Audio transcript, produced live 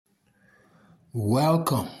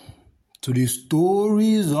Welcome to the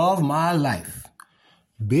stories of my life,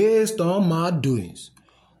 based on my doings,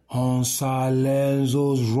 on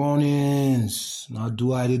Salenzo's runnings. Now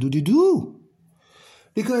do I do the do?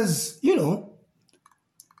 Because, in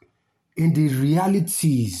the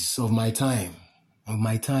realities of my time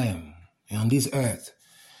on this earth,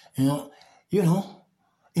 in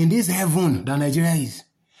this heaven that Nigeria is,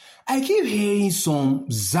 I keep hearing some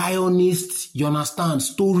Zionist,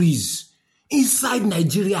 stories inside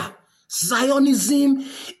Nigeria. Zionism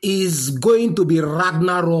is going to be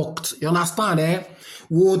Ragnaroked. You understand,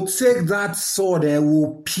 We'll take that sword and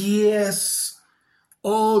we'll pierce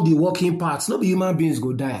all the working parts. Not the human beings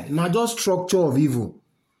go die. Not just structure of evil.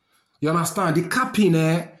 You understand? The capping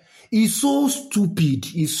is so stupid,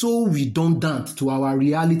 is so redundant to our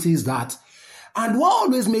realities that, and what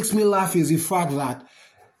always makes me laugh is the fact that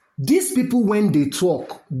these people, when they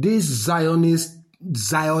talk, these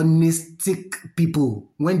Zionistic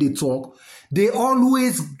people, when they talk, they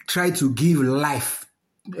always try to give life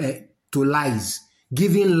to lies,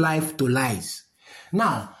 giving life to lies.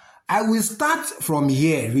 Now, I will start from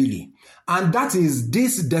here, really, and that is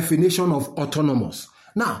this definition of autonomous.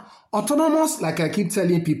 Now, autonomous, like I keep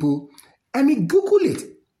telling people, Google it,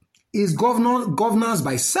 is governance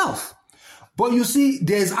by self. But you see,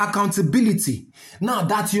 there's accountability. Now,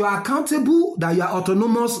 that you are accountable, that you are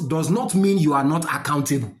autonomous, does not mean you are not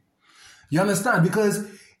accountable. You understand? Because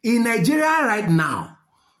in Nigeria right now,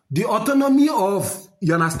 the autonomy of,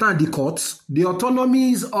 the courts, the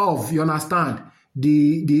autonomies of,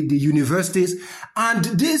 the universities, and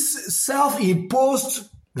these self-imposed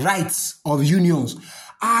rights of unions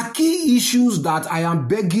are key issues that I am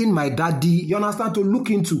begging my daddy, to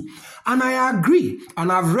look into. And I agree.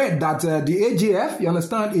 And I've read that the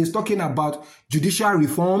AGF, is talking about judicial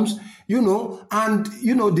reforms, and,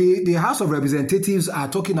 the House of Representatives are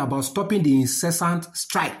talking about stopping the incessant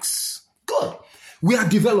strikes. Good. We are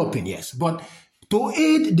developing, yes. But to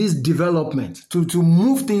aid this development, to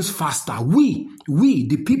move things faster, we,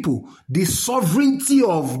 the people, the sovereignty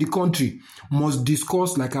of the country must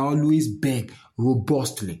discuss, like I always beg,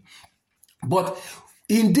 robustly. But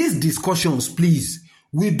in these discussions, please,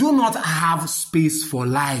 we do not have space for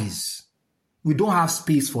lies. We don't have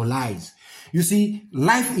space for lies. You see,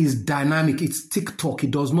 life is dynamic. It's TikTok.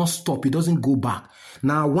 It does not stop. It doesn't go back.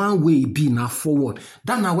 Now, one way it be, now forward.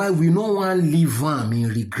 That's why we don't want to live in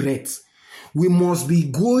regret. We must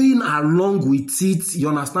be going along with it, you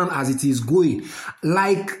understand, as it is going.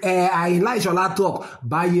 Like I like Ishola talk,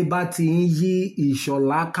 Baye bati yi,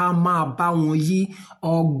 Ishola kama ba won yi,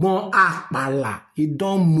 ogbon apala. It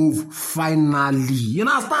don't move finally. You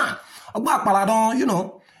understand? Ogbon apala don't,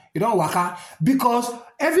 it don't waka. Because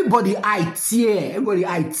everybody I tear.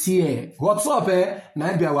 What's up,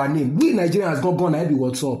 Now be our name. We Nigerians gone, now be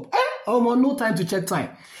what's up. No time to check time.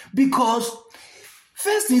 Because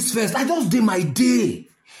first things first, I just did my day.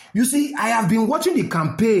 You see, I have been watching the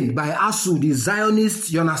campaign by ASU, the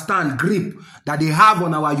Zionist, grip that they have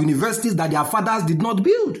on our universities that their fathers did not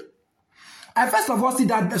build. I first of all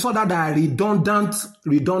saw that redundant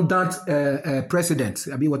president.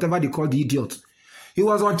 Whatever they call the idiot. He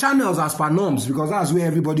was on channels as per norms because that's where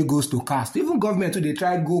everybody goes to cast. Even government, they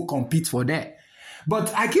try to go compete for that.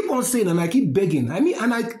 But I keep on saying and I keep begging.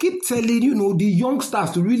 And I keep telling, the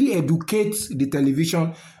youngsters to really educate the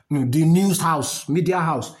television, the news house, media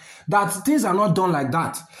house, that things are not done like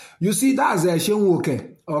that. You see, that's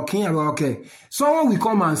okay. Someone will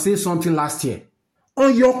come and say something last year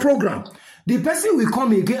on your program. The person will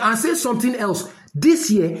come again and say something else this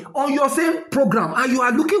year on your same program. And you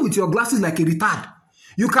are looking with your glasses like a retard.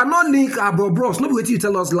 You cannot link bros. Nobody you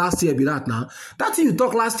tell us last year be that now. That thing you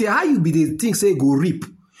talk last year, how you be the thing say go reap?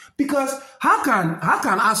 Because how can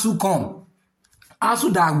ASU come?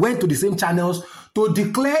 ASU that went to the same channels to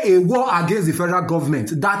declare a war against the federal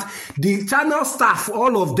government, that the channel staff,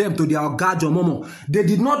 all of them to their gadget or momo, they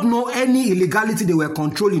did not know any illegality they were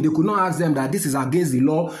controlling. They could not ask them that this is against the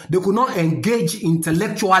law. They could not engage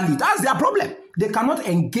intellectually. That's their problem. They cannot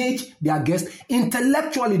engage their guests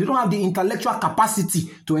intellectually. They don't have the intellectual capacity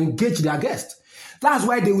to engage their guests. That's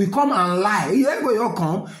why they will come and lie.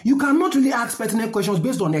 You cannot really ask pertinent questions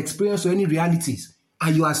based on experience or any realities.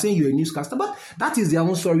 And you are saying you're a newscaster, but that is their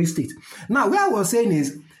own sorry state. Now, what I was saying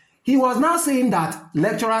is, he was now saying that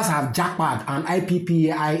lecturers have jackpot and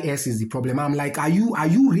IPPAIS is the problem. I'm like, are you a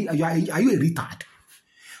retard?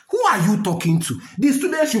 Who are you talking to? The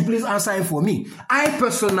students should please answer it for me. I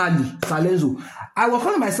personally, Salenzo, I was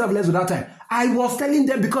calling myself Lenzo that time. I was telling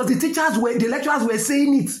them because the lecturers were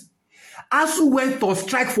saying it. ASU went on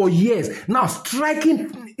strike for years. Now,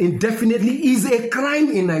 striking indefinitely is a crime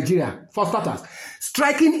in Nigeria, for starters.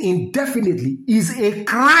 Striking indefinitely is a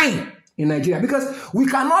crime in Nigeria, because we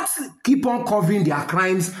cannot keep on covering their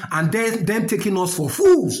crimes and then them taking us for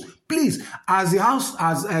fools. Please, as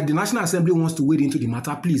the National Assembly wants to wade into the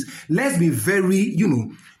matter, please, let's be very,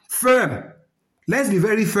 firm. Let's be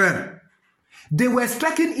very firm. They were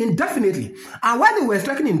striking indefinitely. And while they were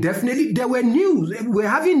striking indefinitely, there were news. We're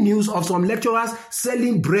having news of some lecturers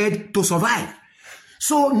selling bread to survive.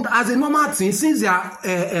 So as a normal thing, since they are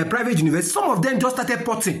private universities, some of them just started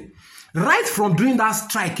potting. Right from during that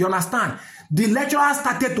strike, you understand? The lecturers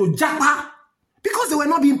started to japa because they were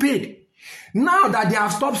not being paid. Now that they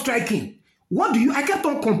have stopped striking, I kept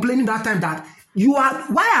on complaining that time that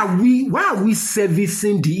why are we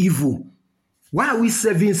servicing the evil? Why are we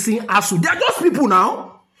servicing ASU? They are just people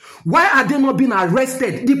now. Why are they not being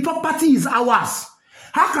arrested? The property is ours.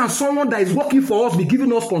 How can someone that is working for us be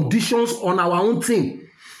giving us conditions on our own thing?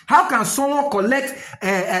 How can someone collect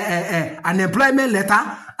an employment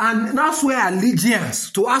letter and now swear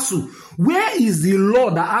allegiance to ASU? Where is the law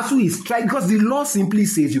that ASU is striking? Because the law simply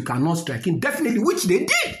says you cannot strike indefinitely, which they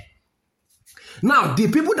did. Now, the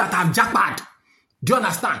people that have jackpot, do you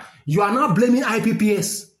understand? You are now blaming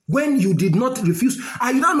IPPS when you did not refuse.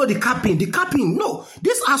 And you don't know the capping. The capping, no.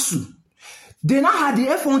 This ASU, they now had the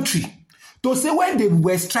effrontery to say when they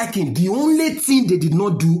were striking, the only thing they did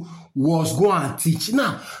not do was go and teach.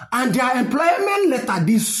 Now, and their employment letter,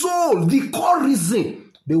 the core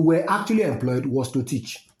reason they were actually employed was to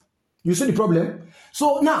teach. You see the problem?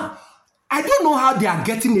 So now, I don't know how they are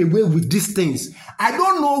getting away with these things. I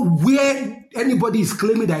don't know where anybody is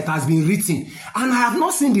claiming that it has been written. And I have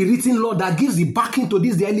not seen the written law that gives the backing to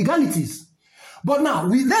these, the illegalities. But now,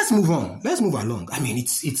 let's move on. Let's move along. I mean,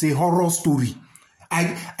 it's a horror story.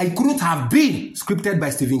 I couldn't have been scripted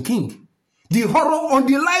by Stephen King. The horror on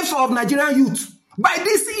the lives of Nigerian youth by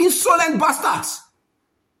these insolent bastards.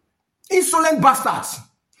 Insolent bastards.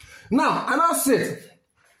 Now, and I'll say,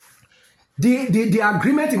 the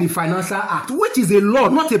agreement in the Financial Act, which is a law,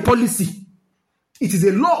 not a policy. It is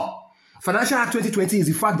a law. Financial Act 2020 is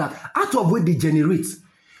the fact that out of what they generate,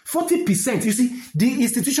 40%, you see, the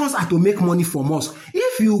institutions are to make money from us.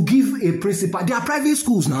 If you give a principal, they are private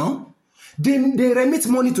schools now. They remit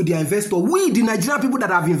money to their investor. We, the Nigerian people that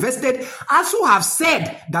have invested, also have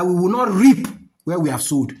said that we will not reap where we have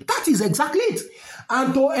sowed. That is exactly it.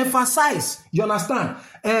 And to emphasize, you understand,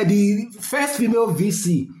 the first female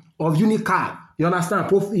VC of UNICAL, you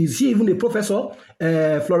understand, is she even a professor,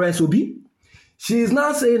 Florence Obi? She is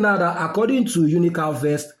now saying now that according to UNICAL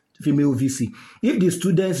first female VC, if the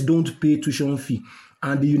students don't pay tuition fee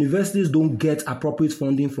and the universities don't get appropriate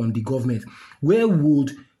funding from the government, where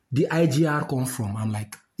would the IGR come from? I'm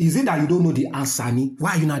like, is it that you don't know the answer?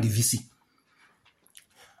 Why are you not the VC?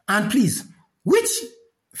 And please, which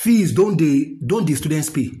fees don't the students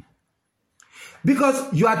pay?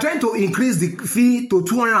 Because you are trying to increase the fee to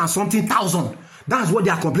 200 and something thousand. That's what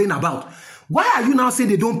they are complaining about. Why are you now saying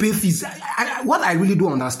they don't pay fees? What I really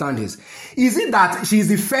don't understand is it that she is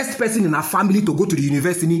the first person in her family to go to the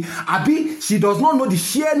university? Abi, she does not know the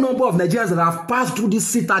sheer number of Nigerians that have passed through these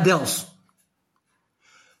citadels.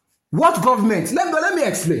 What government? Let me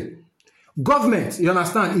explain. Government, you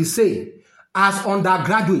understand, is saying, as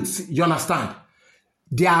undergraduates, you understand,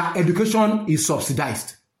 their education is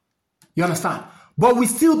subsidized. You understand? But we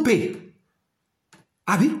still pay.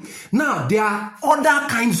 Abi? Now, there are other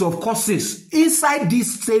kinds of courses inside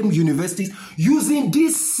these same universities using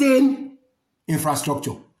this same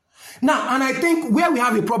infrastructure. Now, and I think where we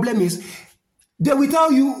have a problem is, they will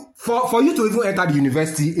tell you, for you to even enter the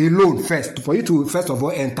university alone first, for you to first of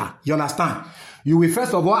all enter, you understand? You will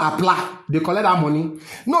first of all apply. They collect that money.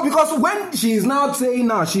 No, because when she is now saying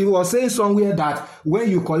she was saying somewhere that when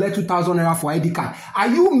you collect 2,000 naira for ID card, are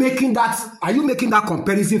you making that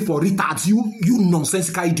comparison for retards? You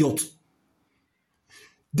nonsensical idiot.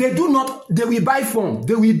 They will buy form.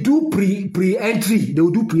 They will do pre-entry. They will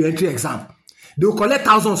do pre-entry exam. They will collect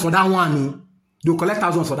thousands for that one. They'll collect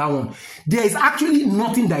thousands for that one. There is actually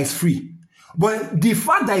nothing that is free. But the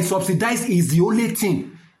fact that it's subsidized is the only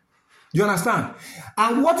thing. You understand?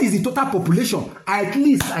 And what is the total population? At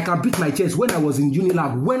least I can beat my chest. When I was in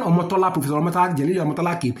Unilab, when Professor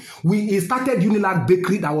Omotola came, we started Unilab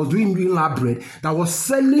bakery that was doing Unilab bread, that was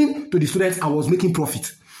selling to the students and was making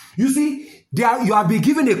profit. You see, you have been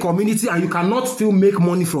given a community and you cannot still make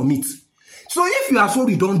money from it. So if you are so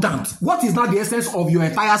redundant, what is now the essence of your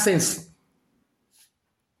entire sense?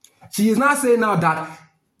 She is now saying now that,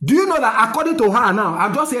 do you know that according to her now,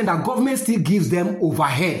 I'm just saying that government still gives them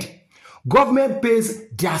overhead. Government pays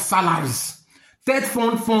their salaries. Third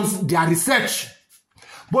fund funds their research.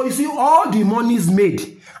 But you see, all the monies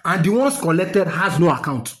made and the ones collected has no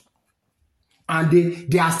account. and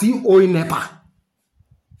they are still owing NEPA.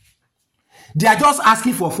 They are just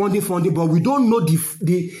asking for funding, but we don't know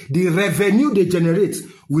the revenue they generate.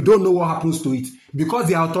 We don't know what happens to it. Because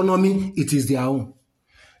their autonomy, it is their own.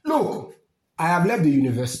 Look, I have left the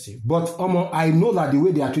university, but I know that the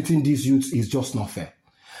way they are treating these youths is just not fair.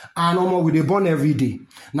 And we they born every day.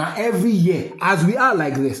 Now, every year, as we are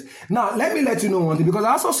like this. Now, let me let you know one thing, because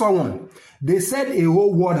I also saw one. They said a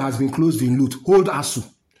whole world has been closed in loot. Hold ASU.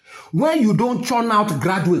 When you don't churn out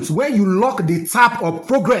graduates, when you lock the tap of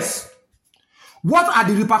progress, what are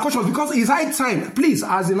the repercussions? Because it's high time, please,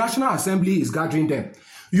 as the National Assembly is gathering them,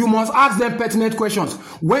 you must ask them pertinent questions.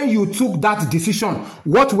 When you took that decision,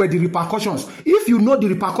 what were the repercussions? If you know the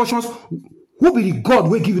repercussions, who be the God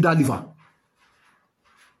will give you that liver?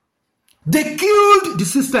 They killed the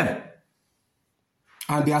system.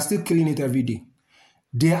 And they are still killing it every day.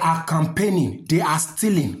 They are campaigning. They are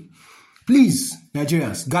stealing. Please,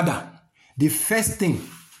 Nigerians, gather. The first thing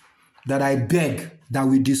that I beg that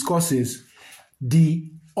we discuss is the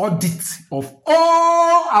audit of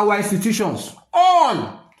all our institutions.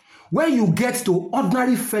 All. When you get to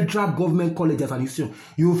ordinary federal government colleges and institutions,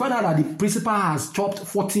 you will find out that the principal has chopped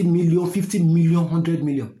 40 million, 50 million, 100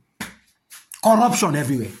 million. Corruption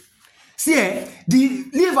everywhere. See,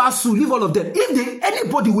 leave ASU, leave all of them. If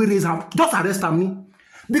anybody will raise up, just arrest them.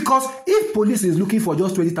 Because if police is looking for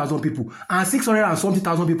just 20,000 people and 600 and something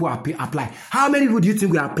thousand people apply, how many people do you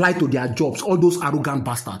think will apply to their jobs? All those arrogant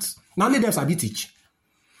bastards. Now let them sabi teach.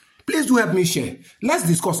 Please do help me share. Let's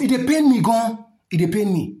discuss. It dey pain me, gone. It dey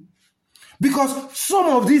pain me. Because some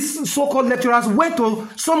of these so-called lecturers went to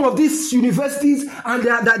some of these universities and they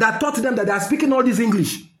taught them that they are speaking all this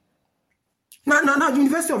English. Now,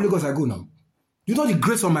 University of Lagos I go now. You know the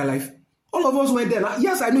grace of my life? All of us went there. Now,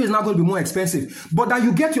 yes, I know it's not going to be more expensive, but that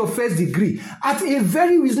you get your first degree at a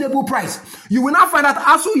very reasonable price. You will now find that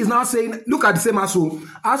ASU is now saying, look at the same ASU.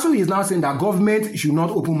 ASU is now saying that government should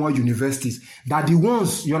not open more universities. That the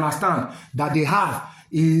ones, you understand, that they have,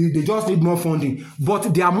 they just need more funding.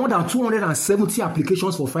 But there are more than 270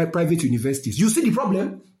 applications for 5 private universities. You see the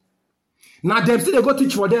problem? Now, them still they go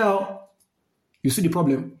teach for there. You see the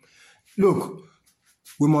problem? Look,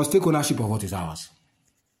 we must take ownership of what is ours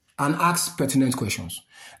and ask pertinent questions.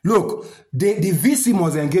 Look, the VC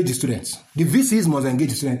must engage the students. The VCs must engage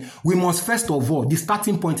the students. We must, first of all, the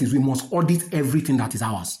starting point is we must audit everything that is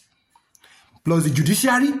ours. Plus the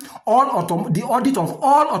judiciary, the audit of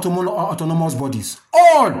all autonomous bodies.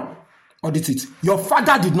 All audit it. Your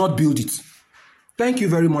father did not build it. Thank you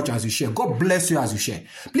very much as you share. God bless you as you share.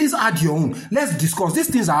 Please add your own. Let's discuss. These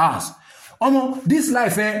things are ours. This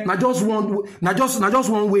life, not just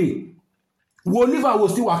one way. We'll live our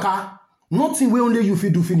still waka. Nothing will only you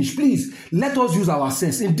feel do finish. Please, let us use our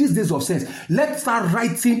sense. In these days of sense, let's start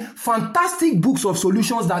writing fantastic books of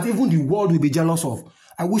solutions that even the world will be jealous of.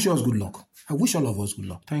 I wish us good luck. I wish all of us good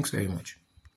luck. Thanks very much.